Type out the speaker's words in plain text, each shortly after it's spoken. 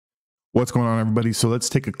What's going on, everybody? So let's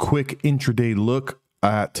take a quick intraday look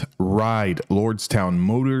at Ride Lordstown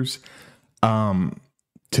Motors.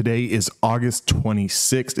 Today is August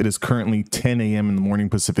 26th. It is currently 10 a.m. in the morning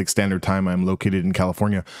Pacific Standard Time. I'm located in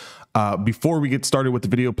California. Before we get started with the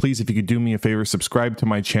video, please, if you could do me a favor, subscribe to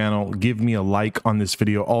my channel, give me a like on this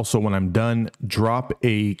video. Also, when I'm done, drop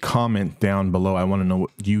a comment down below. I want to know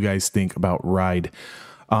what you guys think about Ride.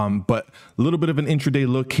 But a little bit of an intraday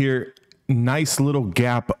look here. Nice little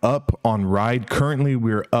gap up on Ride. Currently,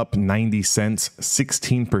 we're up 90 cents,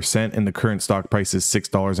 16%, and the current stock price is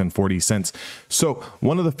 $6.40. So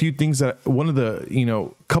one of the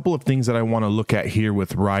couple of things that I want to look at here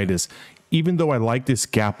with Ride is, even though I like this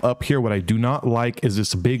gap up here, what I do not like is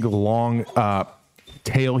this big long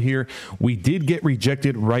tail here. We did get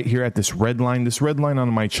rejected right here at this red line. This red line on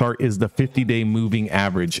my chart is the 50-day moving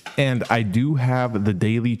average, and I do have the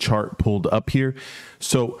daily chart pulled up here.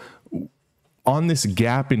 So on this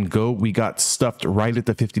gap and go, we got stuffed right at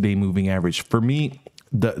the 50-day moving average. For me,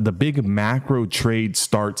 the big macro trade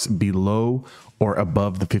starts below or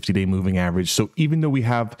above the 50-day moving average. So even though we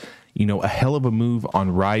have, a hell of a move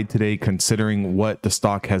on Ride today, considering what the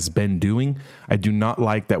stock has been doing, I do not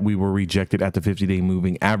like that we were rejected at the 50-day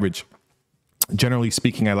moving average. Generally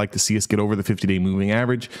speaking, I like to see us get over the 50-day moving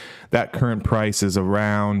average. That current price is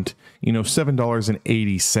around,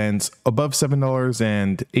 $7.80. Above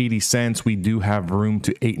 $7.80, we do have room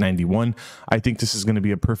to $8.91. I think this is going to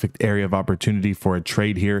be a perfect area of opportunity for a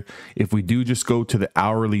trade here. If we do just go to the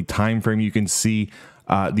hourly time frame, you can see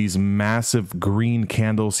these massive green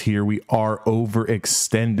candles here. We are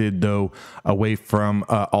overextended, though, away from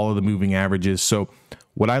all of the moving averages. So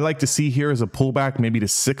what I like to see here is a pullback maybe to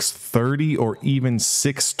 630 or even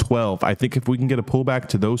 612. I think if we can get a pullback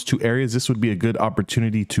to those two areas, this would be a good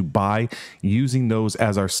opportunity to buy, using those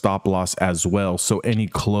as our stop loss as well. So any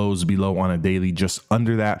close below on a daily just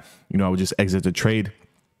under that, I would just exit the trade.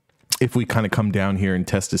 If we kind of come down here and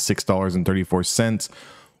test the $6.34,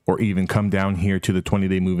 or even come down here to the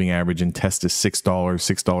 20-day moving average and test the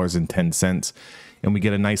 $6.10, and we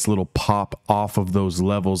get a nice little pop off of those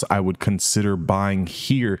levels, I would consider buying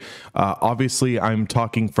here. Obviously, I'm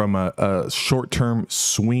talking from a short-term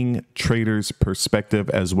swing trader's perspective,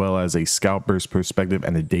 as well as a scalper's perspective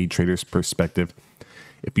and a day trader's perspective.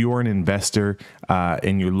 If you are an investor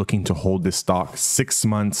and you're looking to hold this stock 6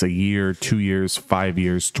 months, a year, 2 years, 5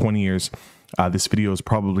 years, 20 years, this video is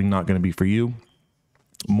probably not going to be for you.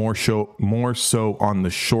 More so on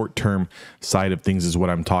the short-term side of things is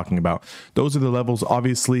what I'm talking about. Those are the levels.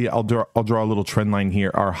 Obviously, I'll draw a little trend line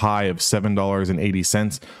here. Our high of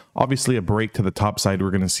 $7.80. Obviously, a break to the top side,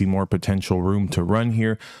 we're going to see more potential room to run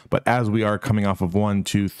here. But as we are coming off of 1,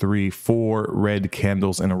 2, 3, 4 red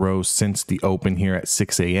candles in a row since the open here at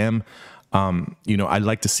 6 a.m., I'd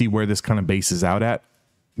like to see where this kind of bases out at.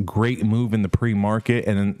 Great move in the pre-market,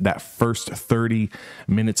 and then that first 30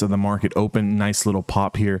 minutes of the market open, nice little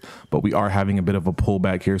pop here, but we are having a bit of a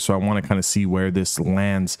pullback here. So I want to kind of see where this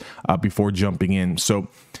lands before jumping in. So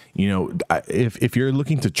if you're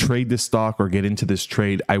looking to trade this stock or get into this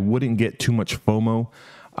trade, I wouldn't get too much FOMO,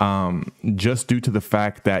 just due to the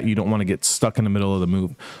fact that you don't want to get stuck in the middle of the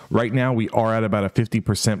move. Right now we are at about a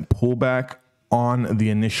 50% pullback on the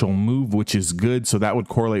initial move, which is good. So that would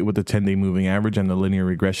correlate with the 10-day moving average and the linear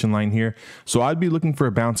regression line here. So I'd be looking for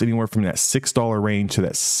a bounce anywhere from that $6 range to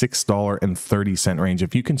that $6.30 range.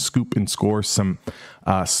 If you can scoop and score some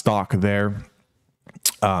stock there,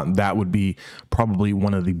 that would be probably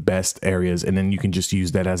one of the best areas. And then you can just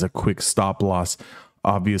use that as a quick stop loss.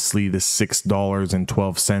 Obviously, the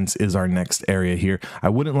 $6.12 is our next area here. I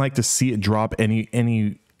wouldn't like to see it drop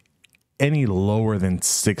any lower than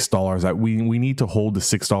 $6. We need to hold the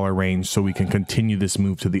 $6 range so we can continue this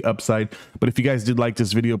move to the upside. But if you guys did like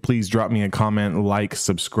this video, please drop me a comment, like,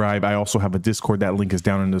 subscribe. I also have a Discord. That link is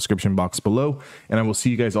down in the description box below, and I will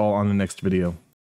see you guys all on the next video.